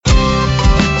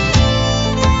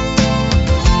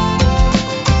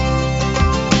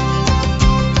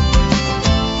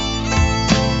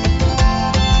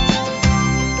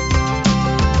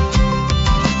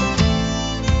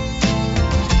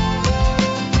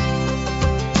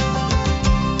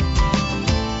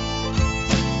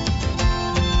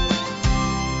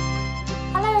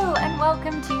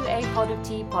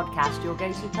podcast, your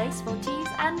go-to place for teas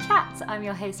and chats. I'm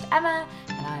your host, Emma,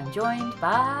 and I am joined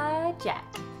by Jack.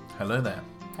 Hello there.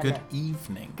 Hello. Good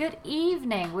evening. Good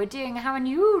evening. We're doing, how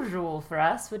unusual for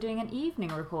us, we're doing an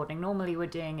evening recording. Normally we're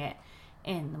doing it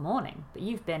in the morning, but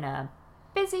you've been a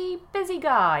busy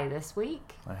guy this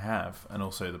week. I have, and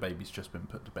also the baby's just been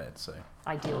put to bed, so...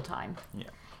 Ideal time. Yeah.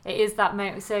 It is that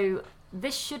moment. So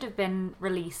this should have been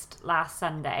released last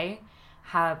Sunday.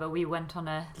 However, we went on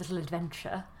a little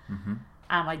adventure,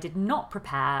 and I did not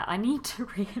prepare. I need to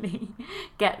really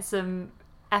get some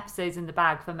episodes in the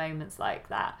bag for moments like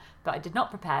that, but I did not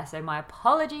prepare. So my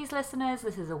apologies, listeners.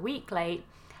 This is a week late,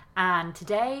 and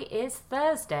today is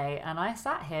Thursday, and I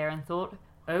sat here and thought,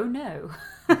 oh no,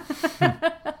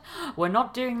 we're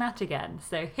not doing that again.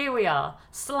 So here we are,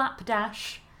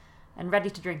 slapdash, and ready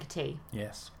to drink a tea.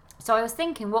 Yes. So I was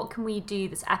thinking, what can we do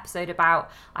this episode about?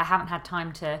 I haven't had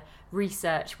time to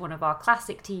research one of our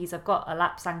classic teas. I've got a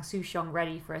Lapsang Souchong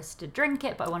ready for us to drink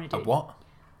it, but I want to do... A what?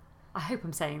 I hope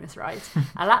I'm saying this right.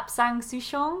 A Lapsang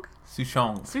Souchong?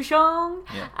 Souchong. Souchong.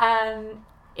 Yeah.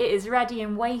 It is ready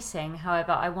and waiting.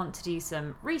 However, I want to do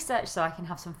some research so I can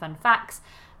have some fun facts.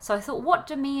 So I thought, what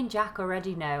do me and Jack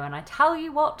already know? And I tell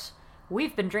you what,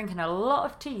 we've been drinking a lot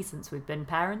of tea since we've been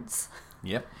parents.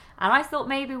 Yep. And I thought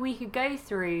maybe we could go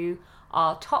through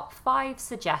our top 5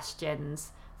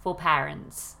 suggestions for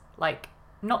parents. Like,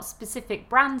 not specific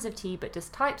brands of tea, but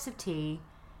just types of tea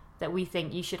that we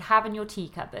think you should have in your tea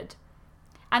cupboard.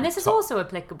 And this is also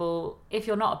applicable if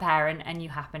you're not a parent and you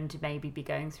happen to maybe be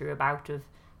going through a bout of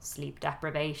sleep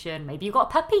deprivation. Maybe you've got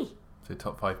a puppy. So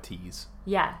top 5 teas.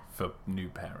 Yeah. For new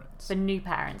parents. For new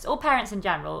parents. Or parents in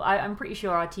general. I'm pretty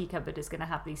sure our tea cupboard is going to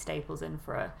have these staples in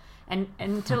for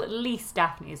until at least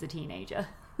Daphne is a teenager.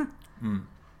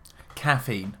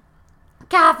 Caffeine.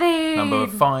 Caffeine! Number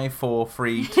 5, 4,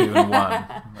 3, 2 and 1.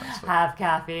 That's it. Have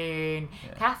caffeine.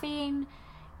 Yeah. Caffeine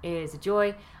is a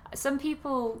joy. Some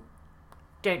people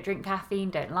don't drink caffeine,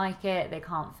 don't like it, they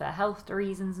can't for health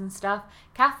reasons and stuff.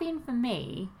 Caffeine for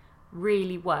me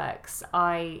really works.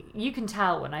 You can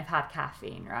tell when I've had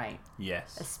caffeine, right?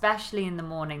 Yes. Especially in the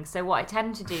morning. So what I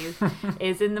tend to do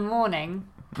is in the morning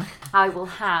I will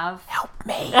have... Help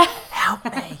me. Help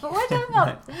me. What do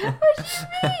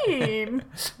you mean?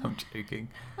 I'm joking.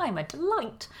 I'm a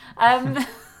delight.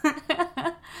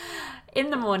 In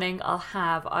the morning, I'll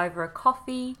have either a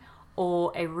coffee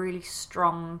or a really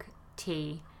strong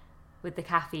tea with the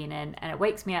caffeine in, and it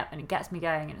wakes me up and it gets me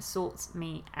going and it sorts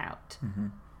me out.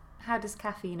 How does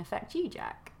caffeine affect you,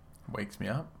 Jack? Wakes me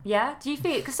up. Yeah? Do you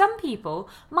feel it? Because some people,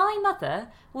 my mother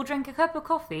will drink a cup of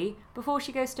coffee before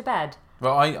she goes to bed.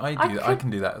 Well, I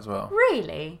can do that as well.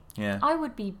 Really? Yeah. I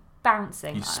would be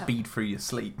bouncing. You speed through your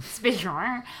sleep.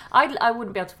 I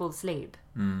wouldn't be able to fall asleep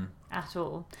at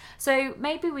all. So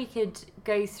maybe we could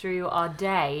go through our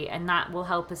day, and that will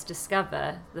help us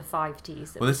discover the 5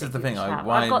 teas. That Well, this is the thing. I've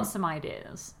got some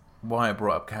ideas. Why I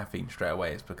brought up caffeine straight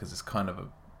away is because it's kind of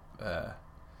a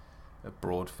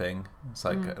broad thing. It's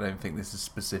like I don't think this is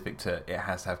specific to it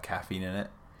has to have caffeine in it.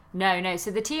 No.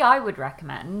 So the tea I would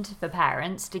recommend for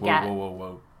parents to get...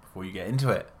 Whoa. Before you get into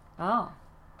it. Oh.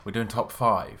 We're doing top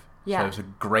 5. Yeah. So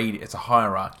it's a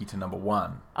hierarchy to number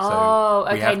 1. Oh,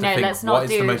 so we okay, have to think, let's not what is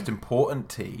do... the most important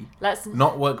tea? Let's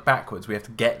not work backwards. We have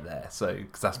to get there. So,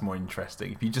 because that's more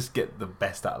interesting. If you just get the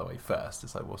best out of the way first,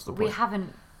 it's like, what's the point? We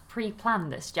haven't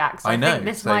pre-planned this, Jack. So I know. I think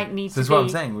this might need to be... This is what I'm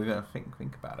saying. We're going to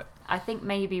think about it. I think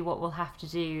maybe what we'll have to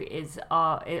do is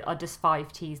are just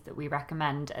 5 teas that we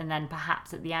recommend, and then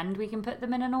perhaps at the end we can put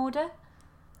them in an order.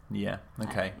 Yeah.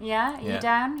 Okay. Yeah. You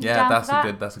down? You Yeah, down that's for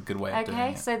that? that's a good way of doing it.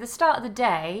 Okay. So the start of the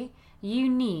day, you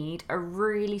need a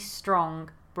really strong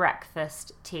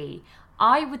breakfast tea.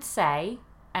 I would say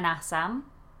an Assam.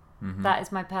 That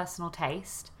is my personal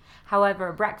taste. However,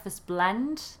 a breakfast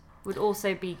blend would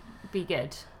also be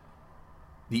good.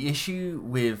 The issue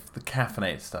with the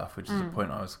caffeinated stuff, which is the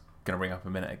point I was going to bring up a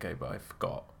minute ago, but I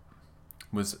forgot,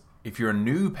 was if you're a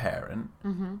new parent,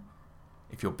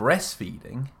 if you're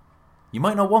breastfeeding, you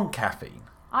might not want caffeine.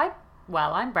 I'm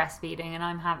breastfeeding,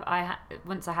 and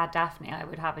once I had Daphne, I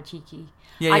would have a cheeky.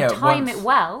 Yeah, I time once- it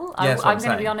well. Yeah, that's what I'm I'm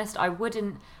going to be saying. honest. I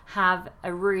wouldn't have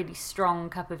a really strong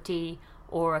cup of tea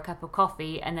or a cup of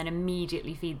coffee and then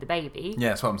immediately feed the baby. Yeah,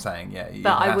 that's what I'm saying. Yeah,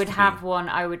 But I would have one.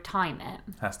 I would time it.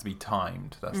 Has to be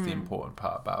timed. That's the important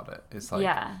part about it. It's like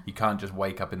Yeah. you can't just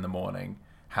wake up in the morning,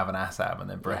 have an Assam, and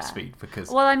then breastfeed because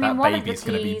Well, I mean, that one of baby's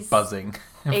the going to be teas- buzzing.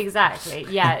 Exactly.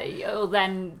 Yeah. It'll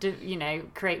then,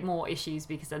 create more issues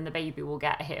because then the baby will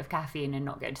get a hit of caffeine and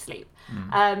not go to sleep.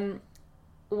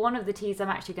 One of the teas I'm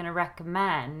actually going to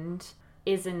recommend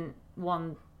isn't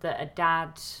one that a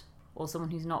dad or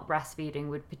someone who's not breastfeeding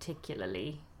would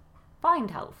particularly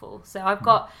find helpful. So I've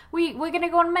got we're going to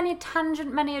go on many a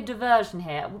tangent, many a diversion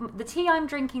here. The tea I'm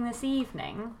drinking this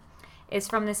evening is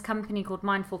from this company called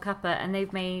Mindful Cuppa, and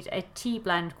they've made a tea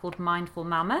blend called Mindful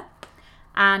Mama,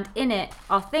 and in it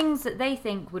are things that they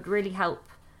think would really help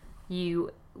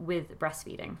you with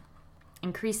breastfeeding,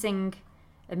 increasing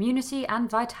immunity and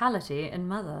vitality in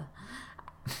mother.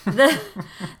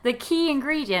 The key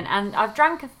ingredient, and I've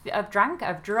drunk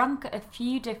a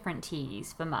few different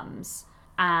teas for mums,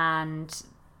 and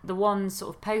the ones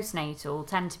sort of postnatal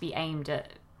tend to be aimed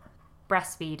at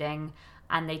breastfeeding,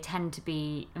 and they tend to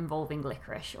be involving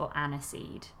licorice or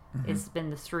aniseed. It's been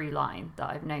the through line that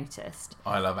I've noticed.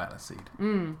 I love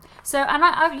aniseed. So,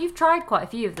 and you've tried quite a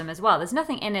few of them as well. There's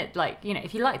nothing in it, like, you know,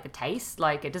 if you like the taste,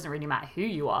 like, it doesn't really matter who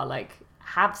you are, like,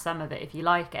 have some of it if you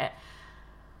like it.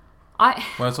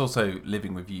 Well, it's also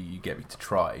living with you. You get me to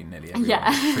try nearly every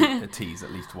one of the teas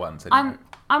at least once. Anyway.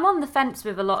 I'm on the fence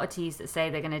with a lot of teas that say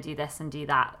they're going to do this and do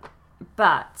that,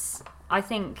 but I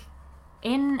think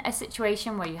in a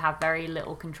situation where you have very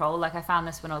little control, like I found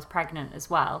this when I was pregnant as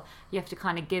well, you have to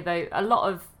kind of give out a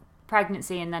lot of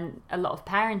pregnancy and then a lot of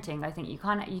parenting. I think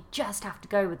you just have to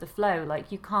go with the flow.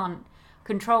 Like, you can't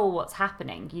control what's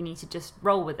happening. You need to just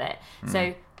roll with it.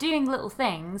 So doing little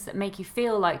things that make you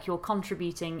feel like you're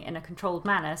contributing in a controlled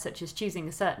manner, such as choosing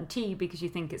a certain tea because you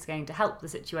think it's going to help the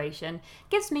situation,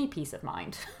 gives me peace of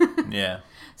mind. Yeah.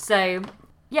 So,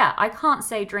 yeah, I can't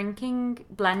say drinking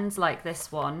blends like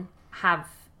this one have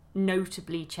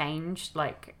notably changed,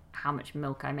 like, how much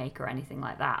milk I make or anything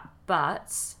like that,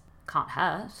 but can't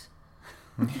hurt.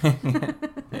 Yeah.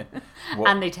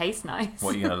 And they taste nice.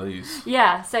 What are you gonna lose?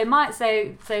 Yeah, so one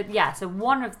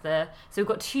of the, so we've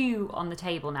got two on the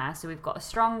table now. So we've got a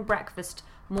strong breakfast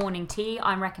morning tea.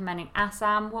 I'm recommending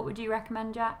Assam. What would you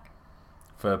recommend, Jack?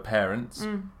 For parents,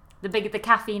 The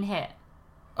caffeine hit.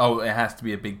 Oh, it has to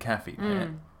be a big caffeine hit.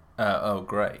 Earl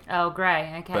Grey. Earl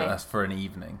Grey, okay. But that's for an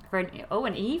evening.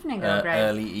 An evening Earl Grey.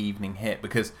 Early evening hit,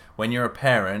 because when you're a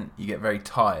parent, you get very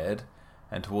tired,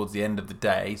 and towards the end of the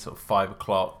day, sort of 5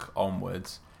 o'clock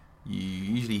onwards, you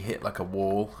usually hit like a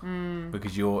wall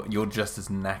because you're just as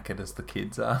knackered as the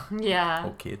kids are. Yeah.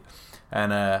 Or kid.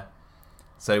 And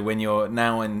so when you're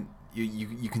now in,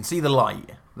 you can see the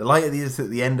light. The light is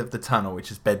at the end of the tunnel, which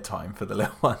is bedtime for the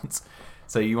little ones.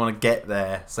 So you want to get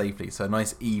there safely. So a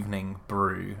nice evening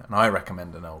brew, and I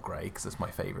recommend an Earl Grey because it's my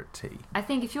favourite tea. I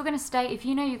think if you're going to stay, if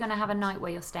you know you're going to have a night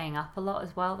where you're staying up a lot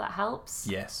as well, that helps.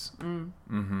 Yes.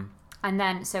 And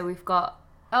then, so we've got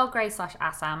Earl Grey /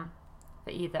 Assam for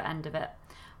either end of it.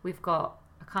 We've got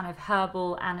a kind of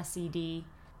herbal aniseed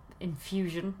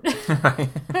infusion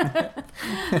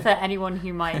for anyone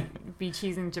who might be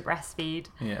choosing to breastfeed.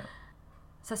 Yeah.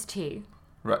 So that's two.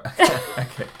 Right.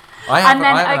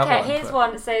 Okay. Here's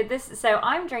one. So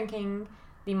I'm drinking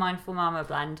the Mindful Mama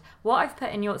blend. What I've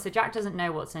put in yours, so Jack doesn't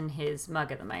know what's in his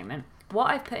mug at the moment. What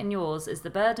I've put in yours is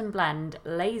the Bird and Blend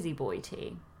Lazy Boy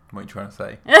tea. What are you trying to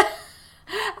say?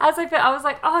 I was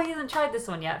like, oh, he hasn't tried this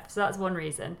one yet, so that's one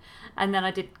reason. And then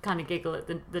I did kind of giggle at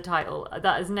the title.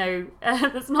 That is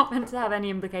that's not meant to have any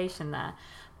implication there.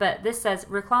 But this says,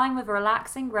 recline with a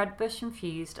relaxing red bush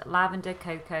infused lavender,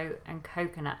 cocoa and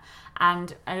coconut.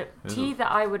 And a tea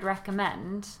that I would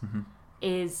recommend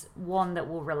is one that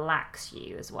will relax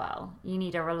you as well. You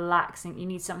need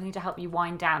something to help you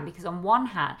wind down, because on one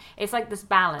hand, it's like this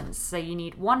balance. So you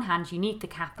need you need the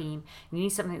caffeine, you need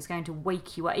something that's going to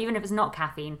wake you up, even if it's not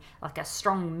caffeine, like a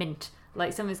strong mint,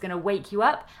 like something that's going to wake you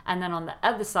up. And then on the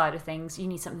other side of things, you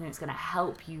need something that's going to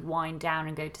help you wind down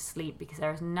and go to sleep, because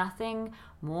there is nothing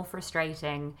more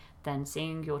frustrating than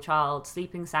seeing your child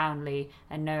sleeping soundly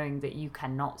and knowing that you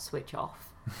cannot switch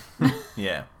off.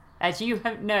 Yeah. As you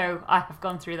know, I have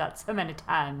gone through that so many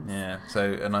times. Yeah,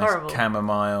 so a nice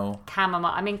chamomile.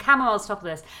 I mean, chamomile's top of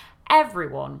this.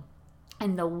 Everyone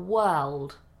in the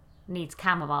world needs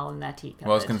chamomile in their tea cupboard.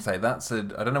 Well, I was going to say,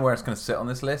 I don't know where it's going to sit on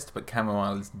this list, but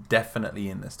chamomile is definitely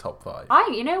in this top 5.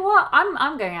 You know what?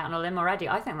 I'm going out on a limb already.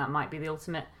 I think that might be the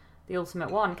ultimate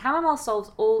one. Chamomile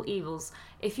solves all evils.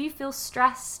 If you feel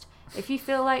stressed, if you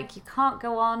feel like you can't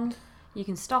go on, you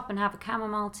can stop and have a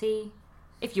chamomile tea.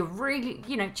 If you're really,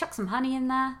 chuck some honey in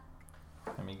there.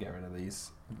 Let me get rid of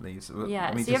these.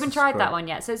 Yeah, so you haven't tried that one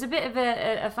yet. So it's a bit of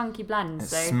a funky blend. It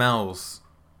smells.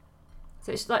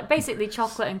 So it's like basically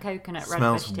chocolate and coconut red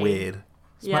smells bush tea. Weird.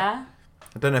 Yeah?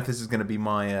 I don't know if this is going to be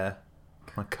my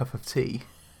cup of tea.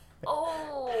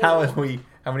 Oh!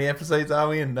 How many episodes are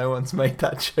we and no one's made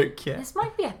that joke yet? This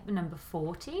might be number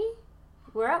 40.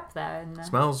 We're up there.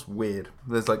 Smells weird.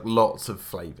 There's like lots of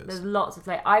flavours. There's lots of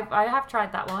flavours. I have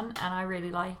tried that one and I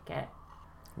really like it.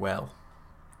 Well,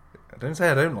 I don't say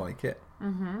I don't like it.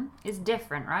 It's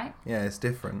different, right? Yeah, it's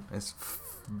different. It's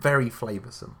very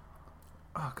flavoursome.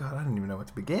 Oh god, I don't even know where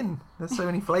to begin. There's so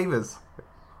many flavours.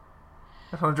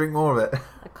 I want to drink more of it.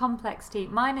 A complex tea.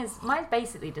 Mine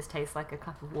basically just tastes like a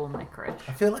cup of warm licorice.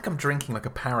 I feel like I'm drinking like a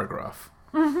paragraph.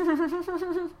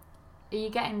 Are you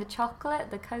getting the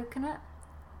chocolate, the coconut,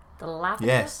 the lavender?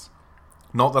 Yes.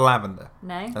 Not the lavender.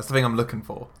 No? That's the thing I'm looking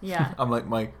for. Yeah. I'm like,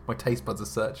 my taste buds are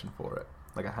searching for it.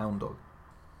 Like a hound dog.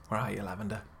 Where are you,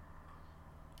 lavender?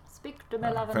 Speak to me,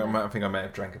 I lavender. think I may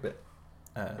have drank a bit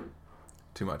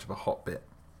too much of a hot bit.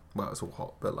 Well, it's all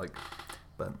hot, but like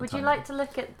burnt. Would you like to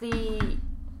look at the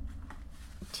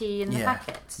tea in the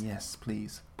packet? Yes,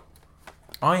 please.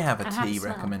 I have a And have a tea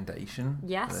smell. recommendation.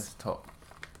 Yes. For this top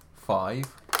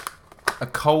 5. A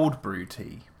cold brew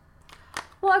tea.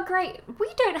 What a great... We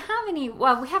don't have any...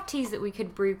 Well, we have teas that we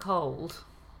could brew cold.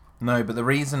 No, but the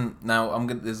reason... Now,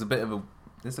 there's a bit of a...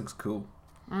 This looks cool.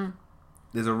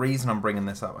 There's a reason I'm bringing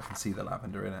this up. I can see the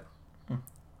lavender in it.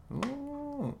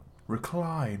 Ooh.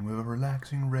 Recline with a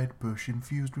relaxing red bush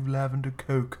infused with lavender,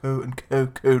 cocoa, and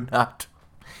coconut.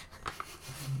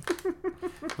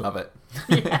 Love it.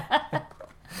 Yeah.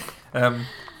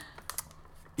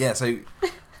 Yeah, so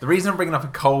the reason I'm bringing up a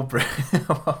cold brew...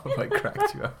 I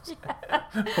cracked you up.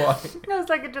 Why? That was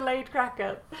like a delayed crack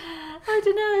up. I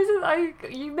don't know.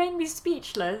 You made me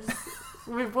speechless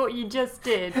with what you just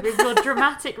did, with your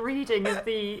dramatic reading of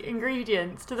the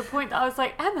ingredients, to the point that I was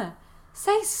like, Emma,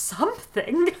 say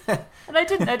something. And I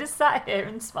didn't. I just sat here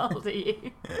and smiled at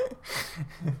you.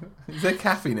 Is there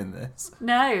caffeine in this?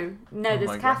 No, my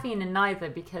there's God. caffeine in neither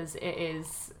because it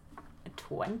is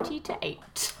 20 to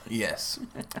 8. Yes.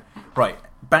 Right,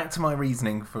 back to my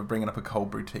reasoning for bringing up a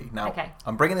cold brew tea. Now, Okay.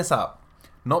 I'm bringing this up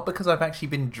not because I've actually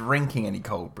been drinking any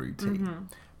cold brew tea,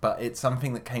 but it's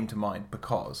something that came to mind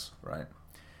because, right,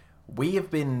 we have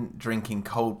been drinking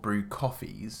cold brew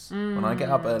coffees. When I get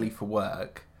up early for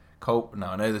work,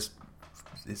 I know this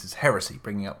is heresy,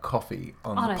 bringing up coffee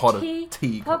on On the a pod tea of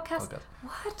tea podcast.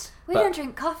 What? We But- don't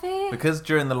drink coffee. Because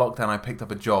during the lockdown I picked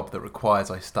up a job that requires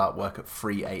I start work at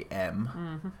 3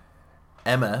 a.m.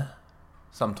 Emma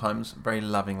sometimes very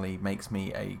lovingly makes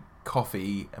me a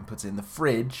coffee and puts it in the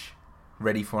fridge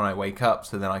ready for when I wake up,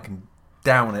 so then I can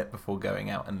down it before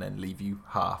going out and then leave you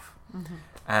half.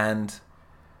 And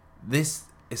this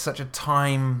is such a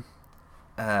time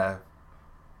I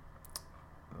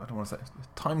don't want to say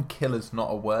time killer's not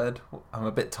a word. I'm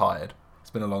a bit tired. It's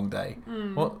been a long day.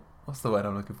 What's the word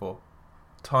I'm looking for?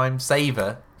 Time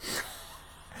saver.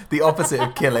 The opposite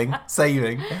of killing,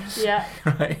 saving. Yeah.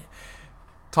 Right?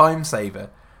 Time saver.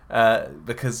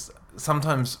 Because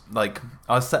sometimes, like,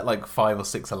 I'll set like 5 or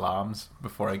 6 alarms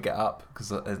before I get up because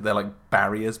they're like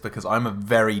barriers, because I'm a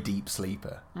very deep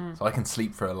sleeper. So I can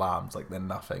sleep through alarms like they're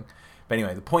nothing. But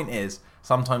anyway, the point is,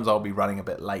 sometimes I'll be running a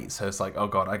bit late, so it's like, oh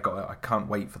god, I can't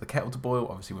wait for the kettle to boil.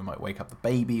 Obviously, we might wake up the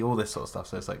baby, all this sort of stuff.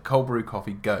 So it's like cold brew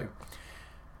coffee, go.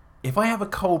 If I have a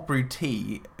cold brew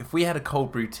tea, if we had a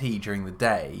cold brew tea during the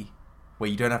day, where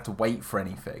you don't have to wait for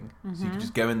anything, so you can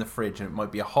just go in the fridge, and it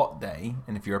might be a hot day,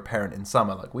 and if you're a parent in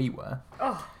summer like we were,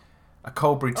 a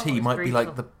cold brew tea it's might be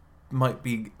like brutal. might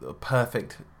be a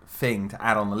perfect thing to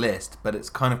add on the list, but it's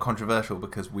kind of controversial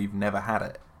because we've never had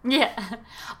it. Yeah.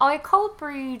 I cold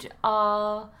brewed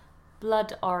our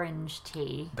blood orange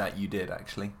tea. That you did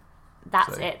actually.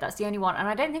 That's So- it. That's the only one. And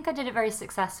I don't think I did it very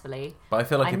successessly. But I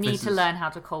feel like I if need this to is learn how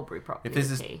to cold brew properly if this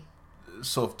with is- tea.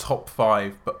 sort of top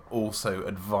 5, but also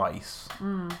advice,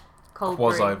 Cold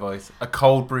quasi brew. advice, a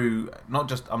cold brew, I'm not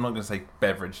going to say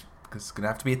beverage, because it's going to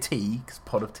have to be a tea, because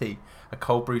pot of tea, a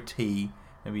cold brew tea,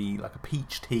 maybe like a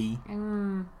peach tea,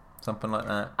 something like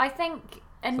that. I think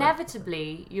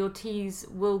inevitably your teas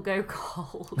will go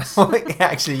cold.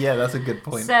 Actually, yeah, that's a good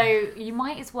point. So you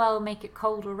might as well make it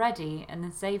cold already and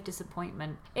then save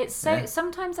disappointment. It's so Yeah.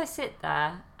 sometimes I sit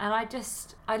there and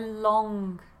I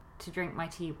long to drink my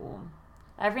tea warm.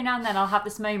 Every now and then I'll have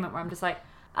this moment where I'm just like,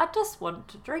 I just want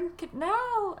to drink it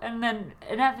now, and then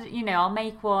I'll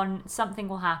make one, something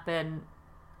will happen,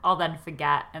 I'll then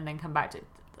forget and then come back to it.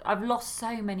 I've lost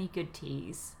so many good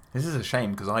teas. This is a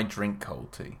shame, because I drink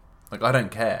cold tea. Like, I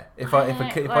don't care. If my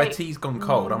like, tea's gone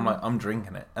cold, I'm like, I'm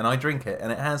drinking it. And I drink it,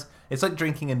 and it's like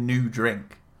drinking a new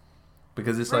drink.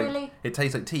 Because it's like, Really? it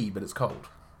tastes like tea, but it's cold.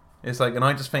 It's like, and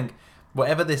I just think,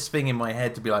 whatever this thing in my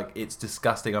head to be like, it's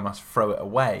disgusting, I must throw it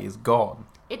away, is gone.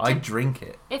 I drink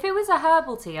it. If it was a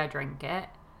herbal tea, I drink it.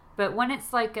 But when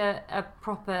it's like a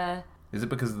proper Is it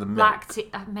because of the milk? black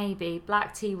tea, maybe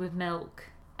black tea with milk,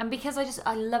 and because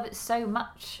I love it so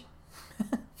much,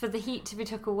 for the heat to be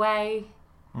took away.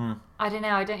 I don't know.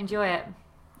 I don't enjoy it.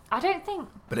 I don't think.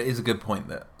 But it is a good point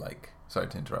that, like, sorry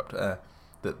to interrupt,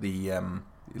 that the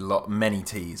many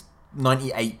teas.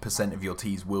 98% of your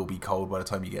teas will be cold by the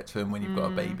time you get to them when you've got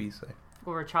a baby. So.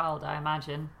 Or a child, I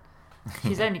imagine.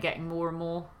 She's only getting more and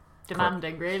more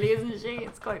demanding, really, isn't she?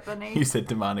 It's quite funny. You said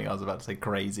demanding. I was about to say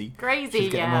crazy. Crazy,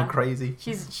 She's getting more crazy.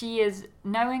 She is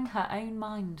knowing her own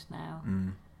mind now,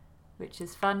 which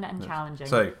is fun and challenging.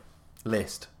 So,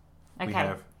 list. Okay. We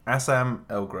have Assam,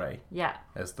 Earl Grey. Yeah.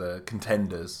 As the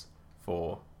contenders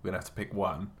for. We're gonna have to pick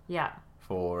one. Yeah.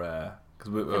 For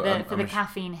the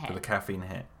caffeine hit. For the caffeine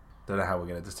hit. Don't know how we're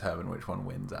going to determine which one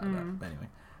wins out of that. But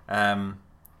anyway,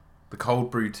 the cold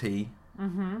brew tea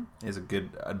is a good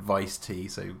advice tea,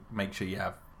 so make sure you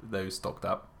have those stocked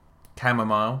up.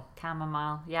 Chamomile.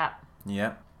 Yeah.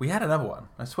 Yeah. We had another one.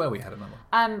 I swear we had another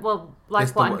one. Well,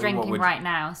 like what I'm drinking right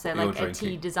now. So like a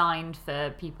tea designed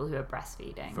for people who are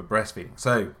breastfeeding. For breastfeeding.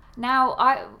 So now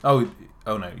Oh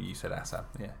no, you said Assam.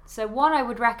 Yeah. So one I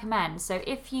would recommend. So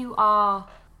if you are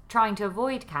trying to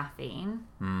avoid caffeine,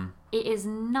 it is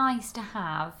nice to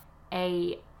have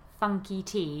a funky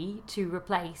tea to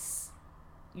replace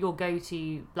your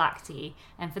go-to black tea.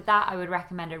 And for that, I would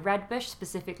recommend a Red Bush,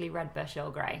 specifically Red Bush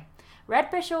Earl Grey. Red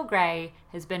Bush Earl Grey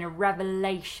has been a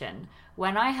revelation.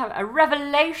 When I have a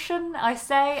revelation, I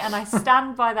say, and I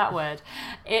stand by that word.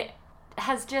 It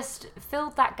has just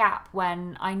filled that gap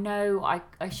when I know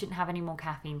I shouldn't have any more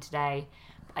caffeine today.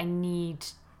 I need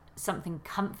something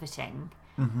comforting.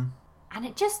 And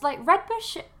it just, like, Red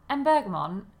Bush and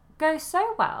bergamot go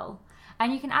so well.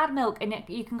 And you can add milk, and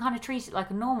you can kind of treat it like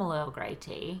a normal Earl Grey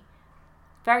tea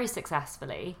very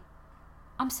successfully.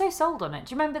 I'm so sold on it.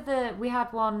 Do you remember we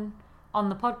had one on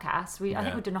the podcast? I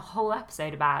think we've done a whole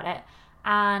episode about it.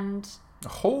 And a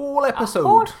whole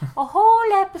episode? A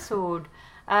whole episode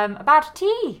about a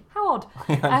tea. How odd.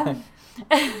 That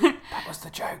was the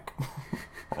joke.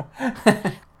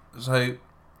 So,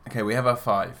 okay, we have our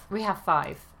 5. We have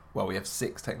 5. Well, we have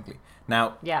 6 technically.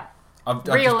 Now, I've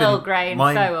Real just been, Earl Grey and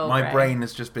faux Earl Grey. My brain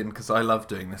has just been, because I love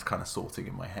doing this kind of sorting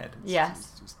in my head.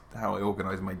 It's just how I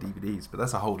organise my DVDs, but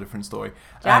that's a whole different story.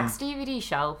 Jack's DVD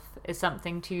shelf is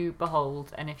something to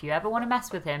behold, and if you ever want to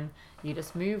mess with him, you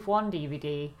just move one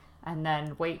DVD and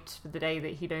then wait for the day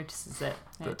that he notices it.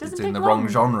 It doesn't it's take in the long. wrong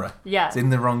genre. Yeah. It's in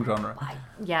the wrong genre.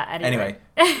 Anyway.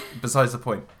 Besides the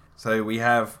point. So we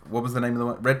have, what was the name of the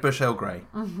one? Red Bush Earl Grey.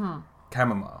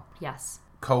 Chamomile. Yes.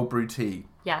 Cold brew tea.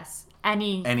 Yes.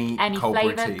 Any cold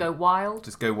brew flavour, tea. go wild.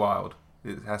 Just go wild.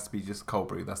 It has to be just cold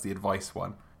brew. That's the advice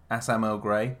one. Assam Earl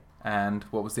Grey. And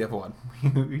what was the other one?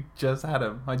 We just had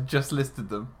them. I just listed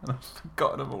them. And I've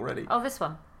forgotten them already. Oh, this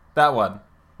one. That one.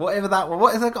 Whatever that one.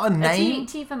 What has that got a name?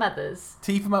 Tea for mothers.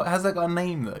 Tea for mothers. Has that got a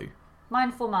name though?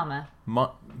 Mindful Mama.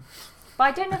 But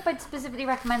I don't know if I'd specifically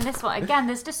recommend this one. Again,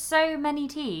 there's just so many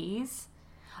teas.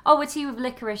 Oh, a tea with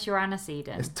licorice or aniseed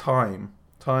in. It's thyme.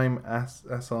 Thyme,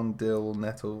 Assam, dill,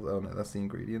 nettle. Oh no, that's the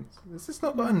ingredients. Has this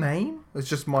not got a name? It's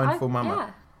just Mindful Mama.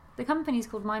 Yeah. The company's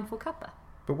called Mindful Cuppa.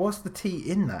 But what's the tea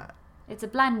in that? It's a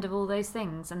blend of all those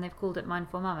things, and they've called it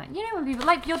Mindful Mama. You know when people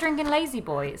like, you're drinking Lazy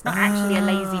Boy. It's not actually a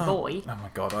Lazy Boy. Oh my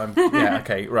god,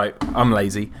 okay, right. I'm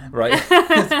lazy, right?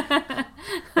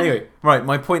 Anyway, right,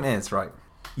 my point is, right,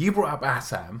 you brought up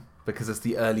Assam because it's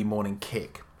the early morning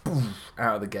kick. Boom,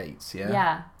 out of the gates, yeah?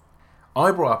 Yeah.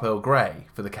 I brought up Earl Grey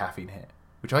for the caffeine hit,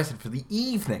 which I said for the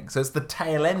evening, so it's the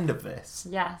tail end of this.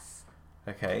 Yes.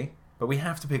 Okay, but we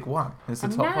have to pick one. It's the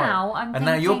and top now right. I'm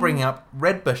now you're bringing up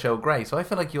Red Bush Earl Grey, so I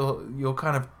feel like you're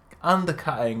kind of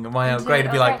undercutting my Earl Grey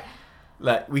to be like,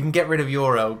 we can get rid of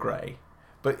your Earl Grey.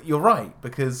 But you're right,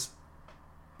 because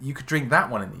you could drink that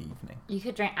one in the evening. You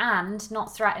could drink and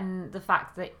not threaten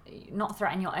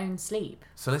your own sleep.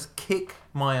 So let's kick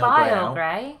my Earl Grey out. Earl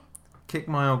Grey. Kick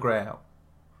my Earl Grey out.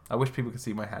 I wish people could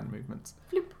see my hand movements.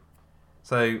 Floop.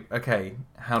 So, okay,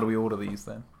 how do we order these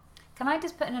then? Can I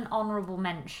just put in an honourable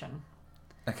mention?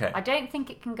 Okay. I don't think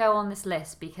it can go on this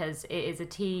list because it is a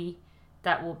tea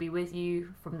that will be with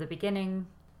you from the beginning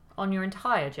on your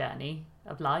entire journey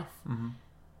of life. Mm-hmm.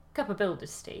 Cup of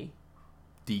Builder's tea.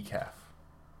 Decaf.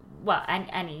 Well,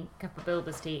 any cup of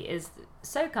Builder's tea is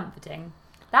so comforting.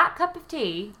 That cup of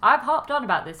tea, I've harped on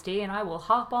about this tea and I will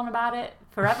harp on about it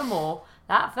forevermore.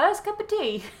 That first cup of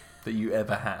tea that you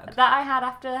ever had. That I had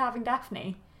after having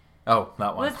Daphne. Oh,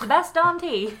 that one. Was the best darn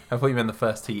tea. I thought you meant the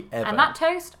first tea ever. And that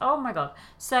toast, oh my god.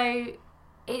 So,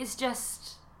 it's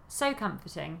just so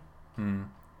comforting.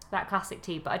 That classic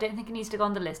tea. But I don't think it needs to go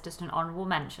on the list, just an honourable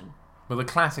mention. Well, the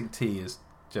classic tea is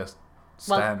just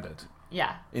standard.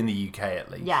 Yeah. In the UK,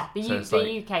 at least. Yeah,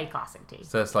 the UK classic tea.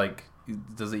 So it's like,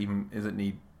 does it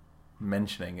need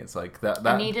mentioning. It's like that.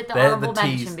 I needed the they're honourable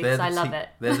mention teas, because they're I the love it.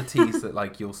 They're the teas that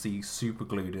like you'll see super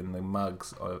glued in the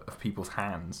mugs of people's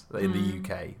hands in the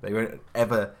UK. They won't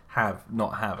ever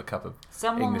not have a cup of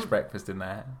English breakfast in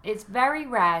there. It's very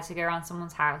rare to go around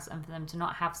someone's house and for them to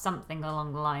not have something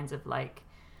along the lines of like,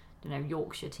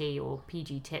 Yorkshire tea or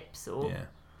PG Tips or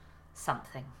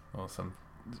something. Or some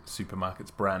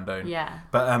supermarket's brand own. Yeah.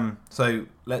 But so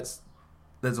let's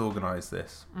organise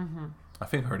this. Mm-hmm. I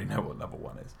think I already know what number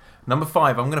 1 is. Number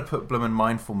 5, I'm going to put Bloomin'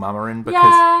 Mindful Mama in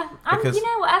because and you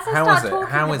know what? As I start talking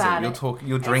How is about it?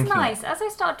 You're drinking. It's nice. As I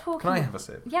start talking. Can I have a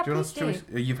sip? Yeah, please do.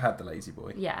 You've had the Lazy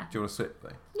Boy. Yeah. Do you want a sip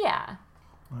though? Yeah.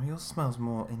 Oh, yours smells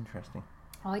more interesting.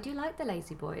 Oh, I do like the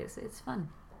Lazy Boy. It's fun.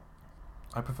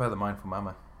 I prefer the Mindful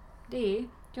Mama. Do you? Do you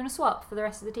want to swap for the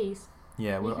rest of the teas?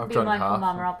 Yeah, well, you I've can drunk be Mindful half.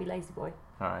 Mama, I'll be Lazy Boy.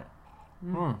 All right.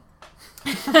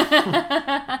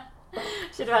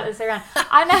 Should have had this around.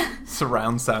 I know.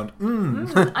 Surround sound.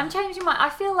 I'm changing I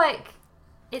feel like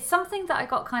it's something that I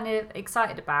got kind of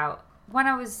excited about. When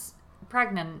I was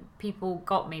pregnant, people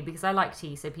got me, because I like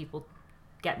tea, so people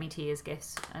get me tea as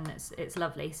gifts, and it's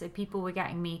lovely. So people were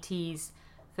getting me teas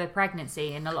for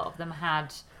pregnancy, and a lot of them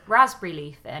had raspberry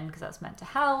leaf in, because that's meant to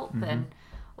help, and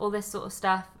all this sort of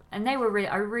stuff. And they were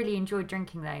I really enjoyed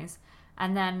drinking those.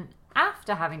 And then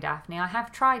after having Daphne, I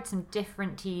have tried some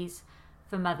different teas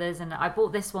for mothers, and I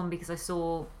bought this one because I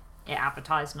saw it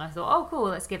advertised and I thought, oh cool,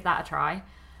 let's give that a try.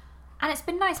 And it's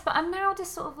been nice, but I'm now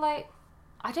just sort of like,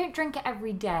 I don't drink it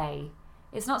every day.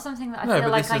 It's not something that I feel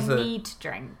like I need to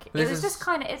drink.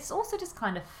 It's also just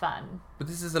kind of fun. But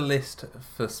this is a list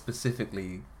for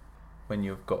specifically when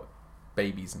you've got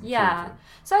babies and children.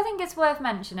 So I think it's worth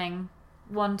mentioning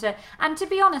and to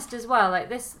be honest as well,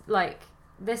 this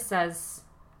says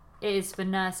it is for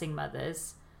nursing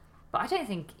mothers. But I don't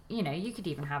think, you could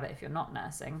even have it if you're not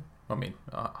nursing. I mean,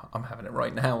 I'm having it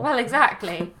right now. Well,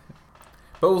 exactly.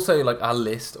 But also, our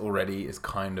list already is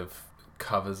kind of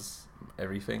covers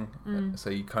everything. So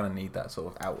you kind of need that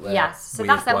sort of out there. Yes, so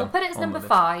that's it. We'll put it as number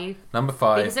 5. Number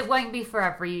 5. Because it won't be for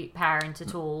every parent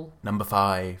at all. Number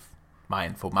 5.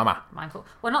 Mindful Mama. Mindful.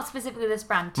 Well, not specifically this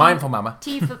brand. Mindful Mama.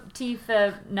 Tea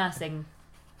for nursing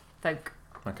folk.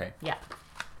 Okay. Yeah.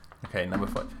 Okay, number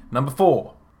 5. Number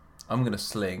 4. I'm going to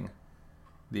sling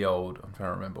the old... I'm trying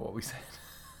to remember what we said.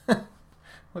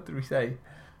 What did we say?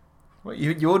 What,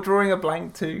 you're drawing a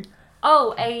blank too?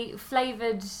 Oh, a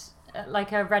flavoured,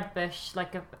 like a red bush,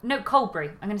 cold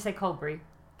brew. I'm going to say cold brew.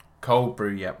 Cold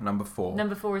brew, yep, number 4.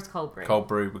 Number 4 is cold brew. Cold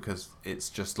brew, because it's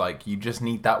just you just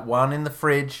need that one in the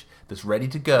fridge that's ready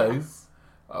to go. Yes.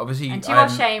 Obviously, and to our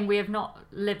shame, we have not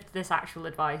lived this actual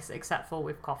advice except for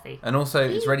with coffee. And also,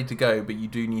 it's ready to go, but you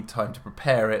do need time to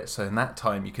prepare it. So in that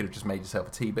time, you could have just made yourself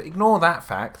a tea. But ignore that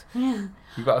fact. Yeah.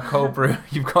 You've got a cold brew.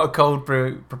 You've got a cold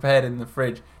brew prepared in the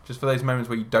fridge, just for those moments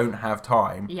where you don't have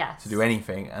time to do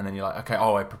anything, and then you're like, okay,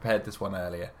 I prepared this one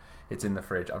earlier. It's in the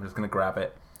fridge. I'm just going to grab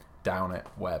it, down it,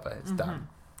 whatever. It's done.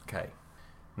 Okay.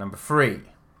 Number 3.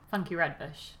 Funky red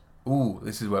bush. Ooh,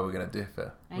 this is where we're going to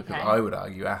differ. Okay. Because I would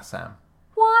argue Assam.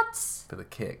 What? For the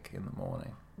kick in the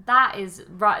morning. That is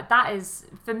right. That is,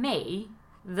 for me,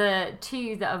 the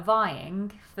 2 that are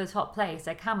vying for top place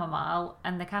are chamomile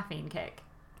and the caffeine kick.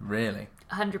 Really?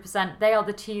 100%. They are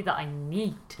the 2 that I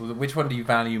need. Well, which one do you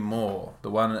value more? The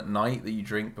one at night that you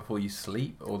drink before you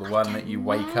sleep, or the one that you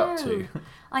wake up to?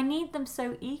 I need them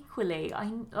so equally.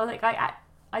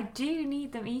 I do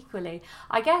need them equally.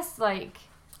 I guess I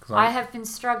have been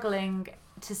struggling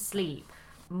to sleep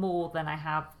more than I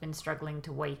have been struggling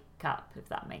to wake up, if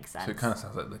that makes sense. So it kind of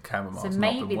sounds like the chamomile's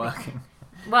not been working.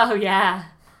 Well, yeah.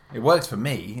 It works for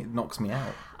me. It knocks me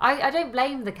out. I don't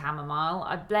blame the chamomile.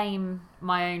 I blame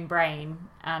my own brain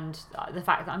and the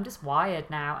fact that I'm just wired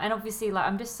now. And obviously,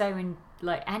 I'm just so in,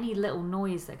 any little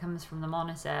noise that comes from the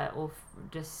monitor or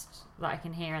just that I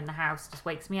can hear in the house just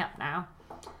wakes me up now.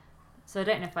 So I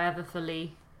don't know if I ever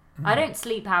fully... I don't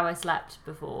sleep how I slept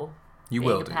before. You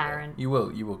will do. Parent. You will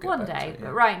get one back day, to it, yeah.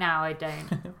 But right now I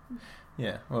don't.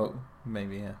 Yeah, well,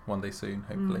 maybe one day soon,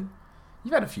 hopefully.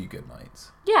 You've had a few good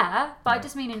nights. Yeah, but I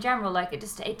just mean in general,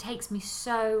 it takes me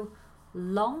so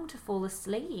long to fall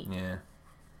asleep. Yeah.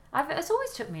 It's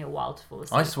always took me a while to fall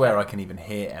asleep. I swear I can even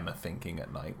hear Emma thinking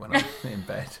at night when I'm in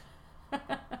bed.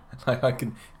 I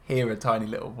can hear a tiny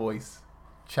little voice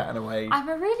chatting away. I'm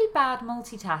a really bad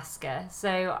multitasker,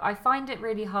 so I find it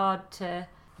really hard to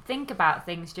think about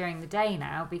things during the day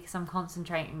now because I'm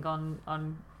concentrating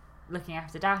on looking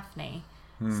after Daphne.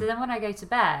 So then when I go to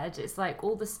bed, it's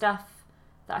all the stuff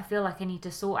that I feel like I need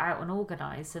to sort out and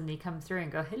organise suddenly come through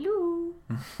and go, hello,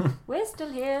 we're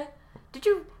still here. Did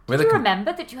you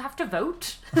remember that you have to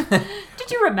vote?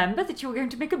 Did you remember that you were going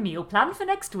to make a meal plan for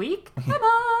next week?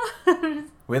 Emma!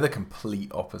 We're the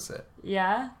complete opposite.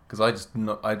 Yeah. Because I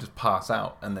just pass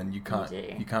out, and then you can't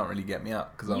really get me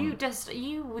up.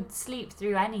 You would sleep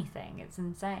through anything. It's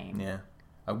insane. Yeah.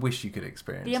 I wish you could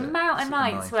experience the amount of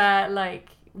nights where like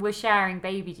we're sharing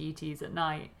baby duties at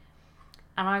night,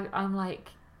 and I'm like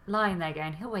lying there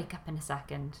going, he'll wake up in a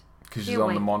second. Because she's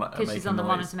on the monitor. Because she's on the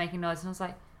monitor making noise, and I was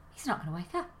like, he's not going to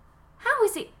wake up. How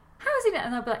is he?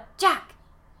 And I'll be like, Jack.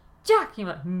 And you're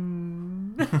like,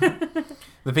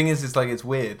 The thing is, it's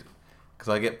weird because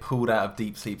I get pulled out of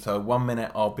deep sleep. So 1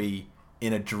 minute I'll be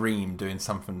in a dream doing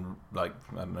something like,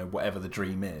 I don't know, whatever the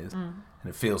dream is, and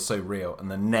it feels so real. And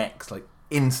the next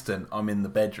instant I'm in the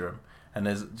bedroom, and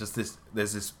there's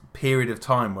this period of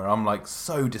time where I'm like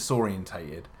so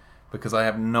disorientated because I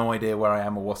have no idea where I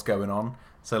am or what's going on.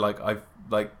 So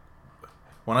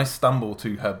when I stumble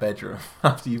to her bedroom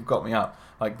after you've got me up,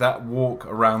 like that walk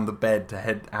around the bed to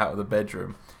head out of the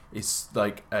bedroom is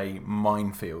like a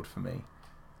minefield for me.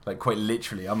 Like quite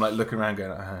literally, I'm like looking around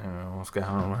going, I don't know what's going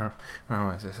on,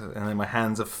 where is this? And then my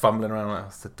hands are fumbling around like,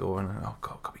 that's the door, and oh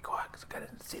God, gotta be quiet because I'm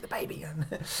going to see the baby.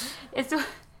 It's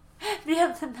the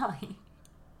other night.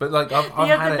 But like the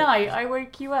other night, I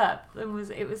woke you up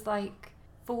and it was like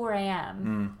 4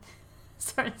 a.m.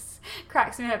 So it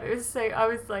cracks me up. I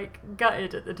was like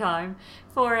gutted at the time.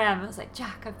 4 a.m. I was like,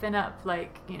 Jack, I've been up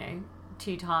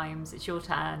 2 times. It's your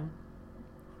turn.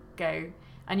 Go.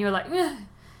 And you were like, yeah,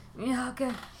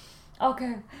 I'll go.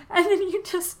 And then you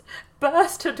just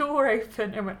burst a door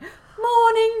open and went,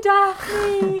 morning,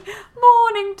 Daphne,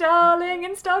 morning, darling,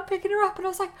 and started picking her up. And I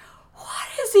was like, what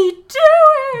is he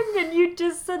doing? And you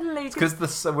just suddenly... Because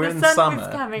we're in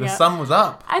summer. The sun was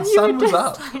up. And the sun was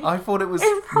up. I thought it was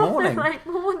morning.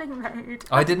 Morning mode.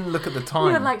 I didn't look at the time.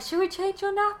 You were like, should we change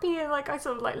your nappy? And I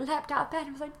sort of leapt out of bed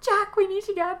and was like, Jack, we need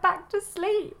to get back to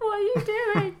sleep. What are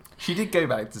you doing? She did go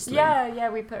back to sleep. Yeah,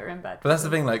 we put her in bed. But that's the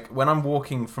thing, when I'm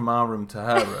walking from our room to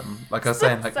her room, like I was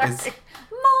saying, it's...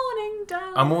 Morning,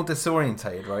 darling. I'm all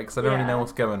disorientated, right? Because I don't really know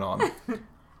what's going on.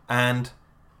 And...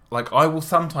 I will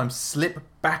sometimes slip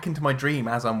back into my dream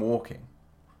as I'm walking.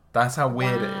 That's how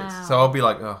weird it is. So I'll be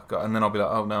like, oh God, and then I'll be like,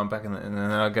 oh no, I'm back in and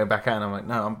then I'll go back out and I'm like,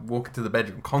 no, I'm walking to the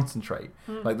bedroom, concentrate.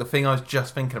 Like the thing I was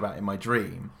just thinking about in my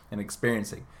dream and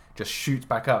experiencing just shoots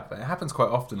back up. It happens quite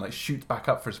often, shoots back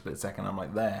up for a split second.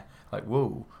 I'm there,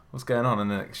 whoa, what's going on?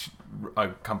 And then I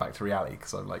come back to reality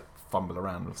because I fumble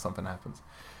around or something happens.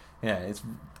 Yeah, it's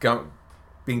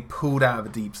being pulled out of a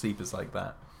deep sleep is like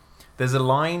that. There's a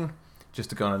line... Just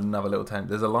to go on another little tangent,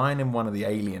 there's a line in one of the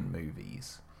Alien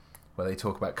movies where they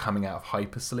talk about coming out of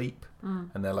hypersleep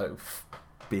and they're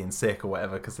being sick or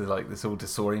whatever because they're this all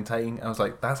disorientating. I was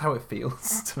like, that's how it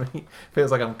feels to me. It feels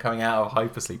like I'm coming out of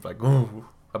hypersleep. Ooh,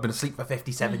 I've been asleep for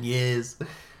 57 years.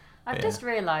 I've just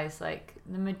realised the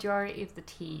majority of the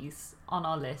teas on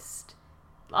our list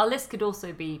could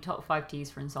also be top 5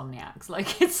 teas for insomniacs.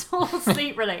 It's all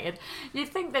sleep related. You'd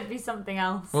think there'd be something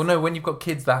else. Well, no, when you've got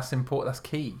kids, that's important. That's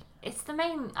key. It's the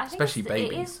main... I think especially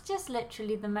babies. It is just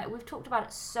literally we've talked about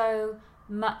it so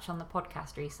much on the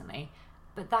podcast recently,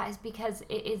 but that is because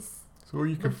it is it's all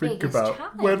you can think about.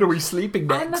 Challenge. When are we sleeping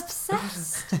next? I'm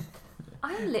obsessed.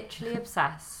 I'm literally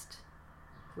obsessed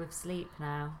with sleep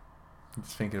now. I'm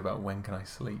just thinking about when can I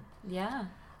sleep. Yeah.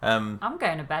 I'm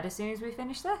going to bed as soon as we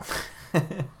finish this.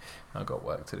 I've got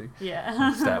work to do.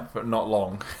 Yeah. But not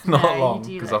long. Not long,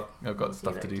 because I've got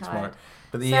stuff to do tomorrow.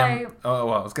 But I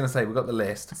was going to say, we've got the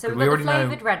list. So we've got the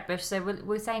flavoured Red Bush, so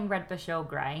we're saying Red Bush Earl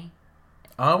Grey.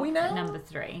 Are we now? At number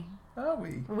 3. Are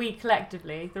we? We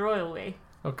collectively, the royal we.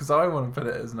 Oh, because I want to put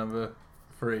it as number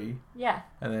 3. Yeah.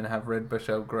 And then have Red Bush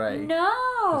Earl Grey.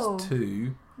 No. As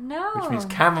 2. No. Which means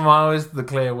chamomile is the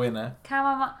clear winner.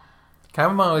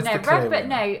 Chamomile is the clear winner.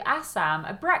 No, Assam,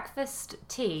 a breakfast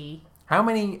tea. How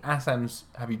many Assams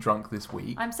have you drunk this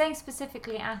week? I'm saying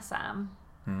specifically Assam.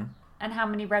 And how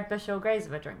many Red Bush Earl Greys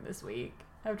have I drunk this week?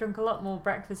 I've drunk a lot more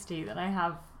breakfast tea than I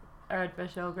have a Red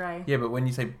Bush Earl Grey. Yeah, but when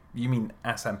you say, you mean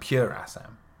Assam, pure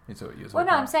Assam.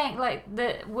 I'm saying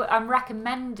I'm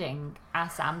recommending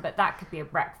Assam, but that could be a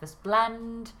breakfast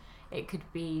blend. It could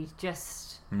be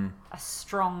just a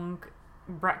strong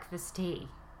breakfast tea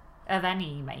of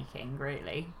any making,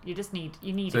 really. You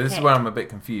need. So this is where I'm a bit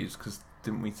confused because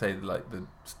didn't we say that, the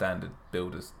standard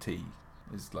builder's tea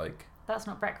is That's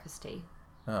not breakfast tea.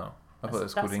 Oh, I thought it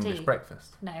was called English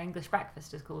breakfast. No, English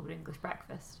breakfast is called English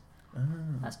breakfast.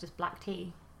 That's just black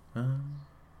tea.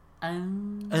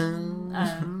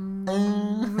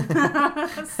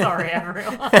 Sorry,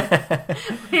 everyone.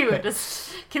 We were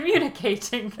just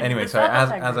communicating. Anyway, so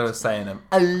as I was saying, you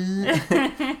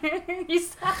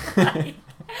sound like.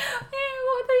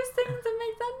 What are those things that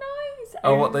make that noise?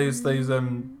 Oh, what those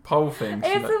pole things?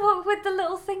 It's the one with the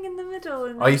little thing in the middle.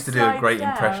 And I used to do a great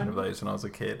down. impression of those when I was a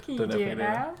kid. Can you do it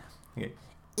now?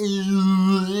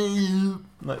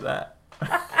 Like that.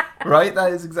 Right?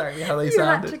 That is exactly how they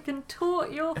sounded. You had to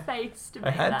contort your face to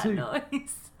make had that to.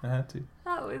 noise. I had to.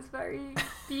 That was very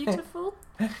beautiful.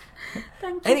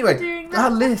 Thank you Anyway, for doing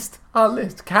that. our list.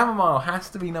 Chamomile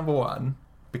has to be number 1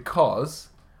 because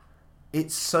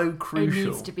it's so crucial. It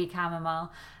needs to be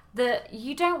chamomile.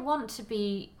 You don't want to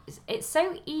be. It's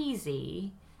so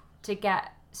easy to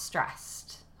get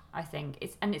stressed. I think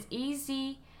it's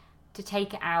easy to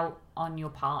take it out on your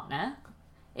partner.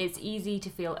 It's easy to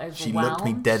feel overwhelmed. She looked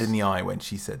me dead in the eye when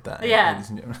she said that. Yeah.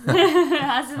 Ladies and gentlemen.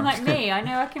 As in like me, I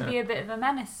know I can be a bit of a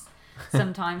menace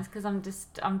sometimes because I'm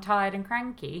tired and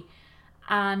cranky,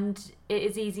 and it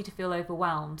is easy to feel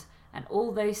overwhelmed, and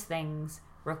all those things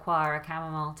require a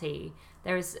chamomile tea.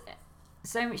 There is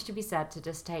so much to be said to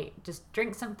just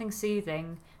drink something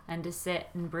soothing and just sit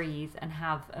and breathe and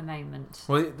have a moment.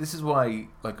 Well, this is why,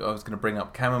 like, I was going to bring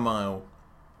up chamomile.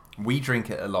 We drink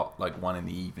it a lot, like 1 in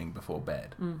the evening before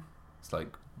bed. It's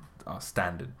like our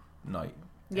standard night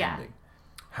ending.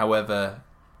 However,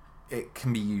 it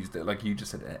can be used, like you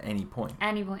just said, at any point.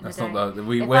 Any point That's in the not day.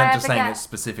 we weren't just saying it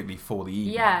specifically for the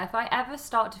evening. Yeah, if I ever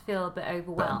start to feel a bit But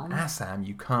overwhelmed. in Assam,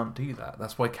 you can't do that.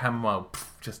 That's why chamomile,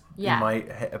 in my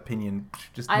opinion,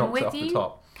 just I'm knocks it off the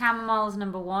top. Chamomile is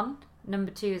number 1.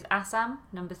 Number 2 is Assam.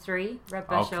 Number 3, Red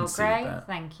Bush Earl Grey. that.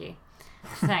 Thank you.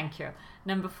 Thank you.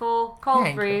 Number 4,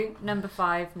 cold brew. Number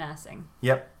 5, nursing.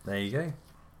 Yep, there you go.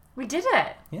 We did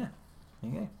it. Yeah,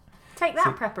 there you go. Take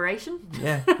that, preparation.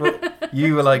 Yeah, well,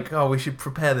 you were like, "Oh, we should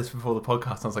prepare this before the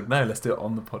podcast." I was like, "No, let's do it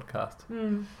on the podcast."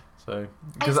 So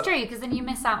it's true, because then you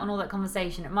miss out on all that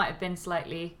conversation. It might have been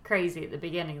slightly crazy at the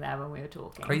beginning there when we were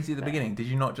talking. Crazy at the beginning. Did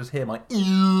you not just hear my?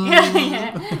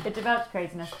 Yeah. It developed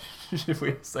craziness. We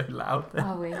were so loud then.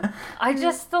 Are we? I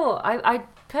just thought I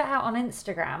put out on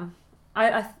Instagram.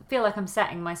 I feel like I'm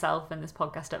setting myself and this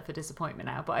podcast up for disappointment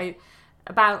now, but I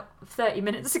about 30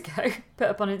 minutes ago put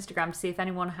up on Instagram to see if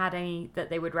anyone had any that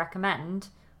they would recommend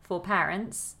for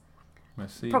parents.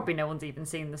 Let's see. Probably no one's even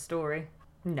seen the story.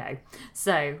 No.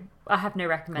 So I have no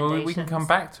recommendations. Well, we can come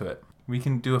back to it. We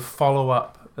can do a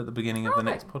follow-up at the beginning of the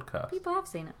next podcast. People have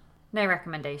seen it. No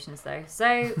recommendations though.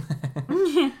 So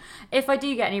if I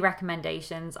do get any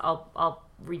recommendations, I'll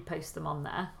repost them on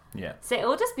there. Yeah. So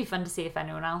it'll just be fun to see if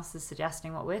anyone else is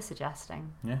suggesting what we're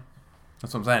suggesting. Yeah.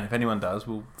 That's what I'm saying. If anyone does,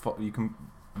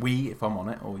 if I'm on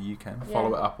it, or you can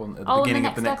follow it up at the beginning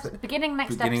of the next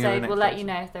episode. We'll let you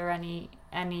know if there are any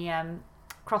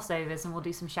crossovers, and we'll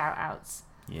do some shout outs.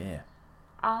 Yeah.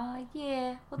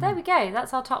 Yeah. Well, there we go.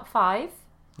 That's our top 5.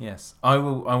 Yes. I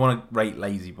want to rate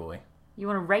Lazy Boy. You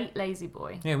want to rate Lazy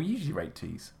Boy? Yeah, we usually rate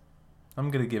teas.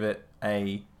 I'm going to give it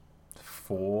a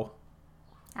 4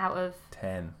 out of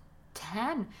 10.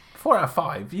 10. 4 out of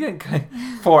 5. You don't go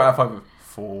 4 out of 5.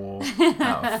 4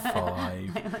 out of 5. I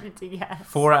wanted to guess.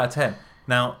 4 out of 10.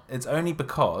 Now, it's only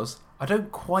because I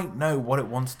don't quite know what it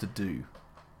wants to do.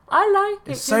 I like it.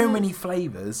 There's so many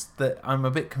flavours that I'm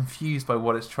a bit confused by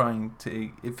what it's trying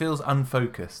to... It feels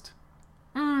unfocused.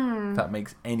 If that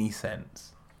makes any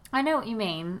sense. I know what you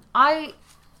mean.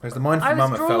 Whereas the Mindful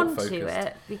Mama felt focused. I was drawn to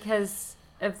it because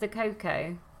of the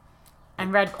cocoa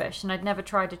and Red Bush, and I'd never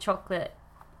tried a chocolate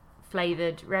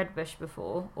flavoured Red Bush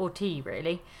before, or tea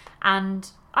really, and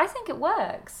I think it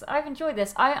works. I've enjoyed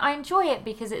this. I enjoy it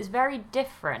because it's very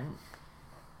different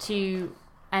to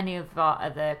any of our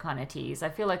other kind of teas. I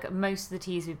feel like most of the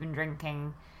teas we've been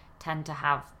drinking tend to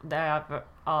have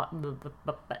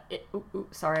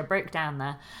sorry, I broke down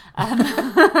there.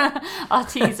 Our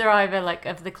teas are either like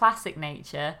of the classic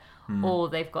nature, or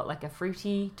they've got like a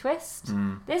fruity twist.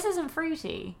 This isn't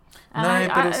fruity.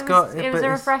 It was a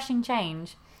refreshing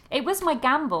change. It was my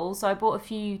gamble, so I bought a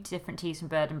few different teas from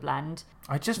Bird and Blend.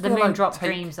 I just the feel Moondrop like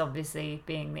Dreams obviously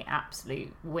being the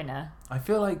absolute winner. I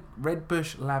feel like Red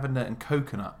Bush, lavender, and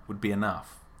coconut would be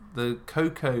enough. The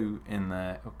cocoa in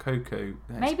there, or cocoa.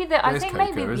 Maybe is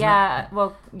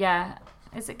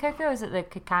it cocoa or is it the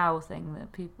cacao thing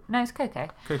that people? No, it's cocoa.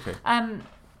 Cocoa. I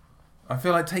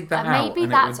feel like take that out. Maybe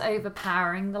that's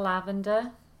overpowering the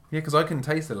lavender. Yeah, because I can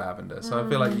taste the lavender, so I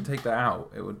feel like you take that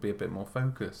out, it would be a bit more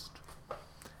focused.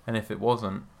 And if it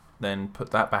wasn't, then put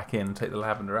that back in and take the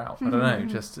lavender out. I don't know,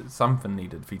 just something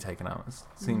needed to be taken out. It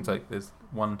seems like there's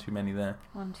one too many there.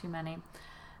 One too many.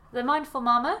 The Mindful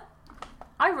Mama,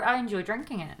 I enjoy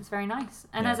drinking it. It's very nice.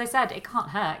 And as I said, it can't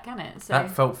hurt, can it? So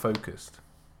that felt focused.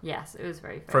 yes, it was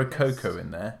very focused. Throw cocoa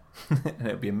in there and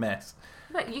it'll be a mess.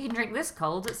 But you can drink this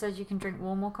cold. It says you can drink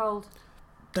warm or cold.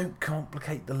 Don't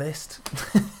complicate the list.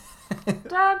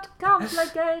 Don't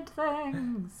complicate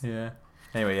things. Yeah.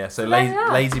 Anyway, yeah. So there you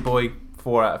are. Lazy Boy,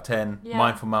 4 out of 10. Yeah.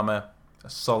 Mindful Mama, a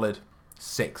solid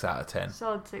 6 out of 10.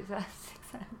 Solid 6 out of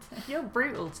 10. You're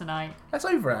brutal tonight. That's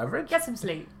over average. Get some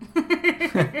sleep.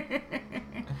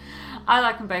 I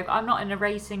like them both. I'm not in a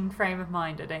racing frame of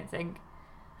mind, I don't think.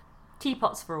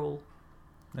 Teapots for all.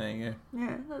 There you go.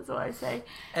 Yeah, that's what I say.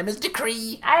 Emma's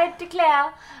decree. I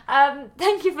declare.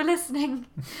 Thank you for listening,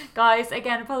 guys.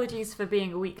 Again, apologies for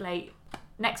being a week late.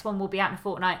 Next one will be out in a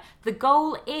fortnight. The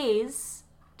goal is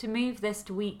to move this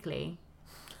to weekly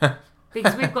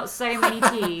because we've got so many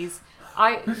teas.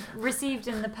 I received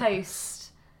in the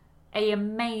post a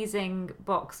amazing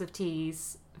box of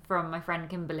teas from my friend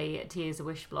Kimberly at Tea is a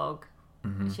Wish blog.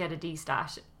 Mm-hmm. She had a D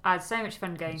stash. I had so much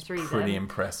fun going through them. Pretty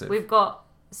impressive. We've got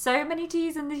so many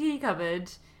teas in the tea cupboard.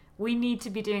 We need to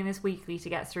be doing this weekly to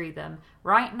get through them.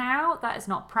 Right now, that is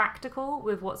not practical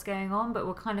with what's going on, but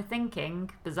we're kind of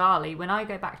thinking, bizarrely, when I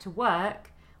go back to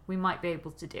work, we might be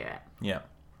able to do it. Yeah.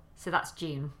 So that's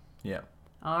June. Yeah.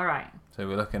 All right. So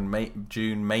we're looking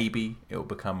June, maybe it'll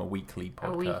become a weekly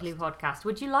podcast. A weekly podcast.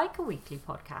 Would you like a weekly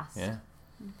podcast? Yeah.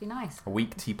 It'd be nice. A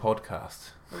week tea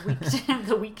podcast.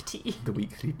 The week tea. The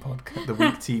weekly podcast. The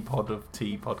week tea pod of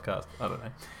tea podcast. I don't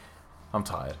know. I'm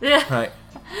tired. Yeah. Right.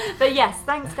 But yes,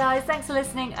 thanks guys. Thanks for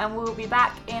listening, and we'll be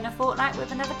back in a fortnight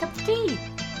with another cup of tea.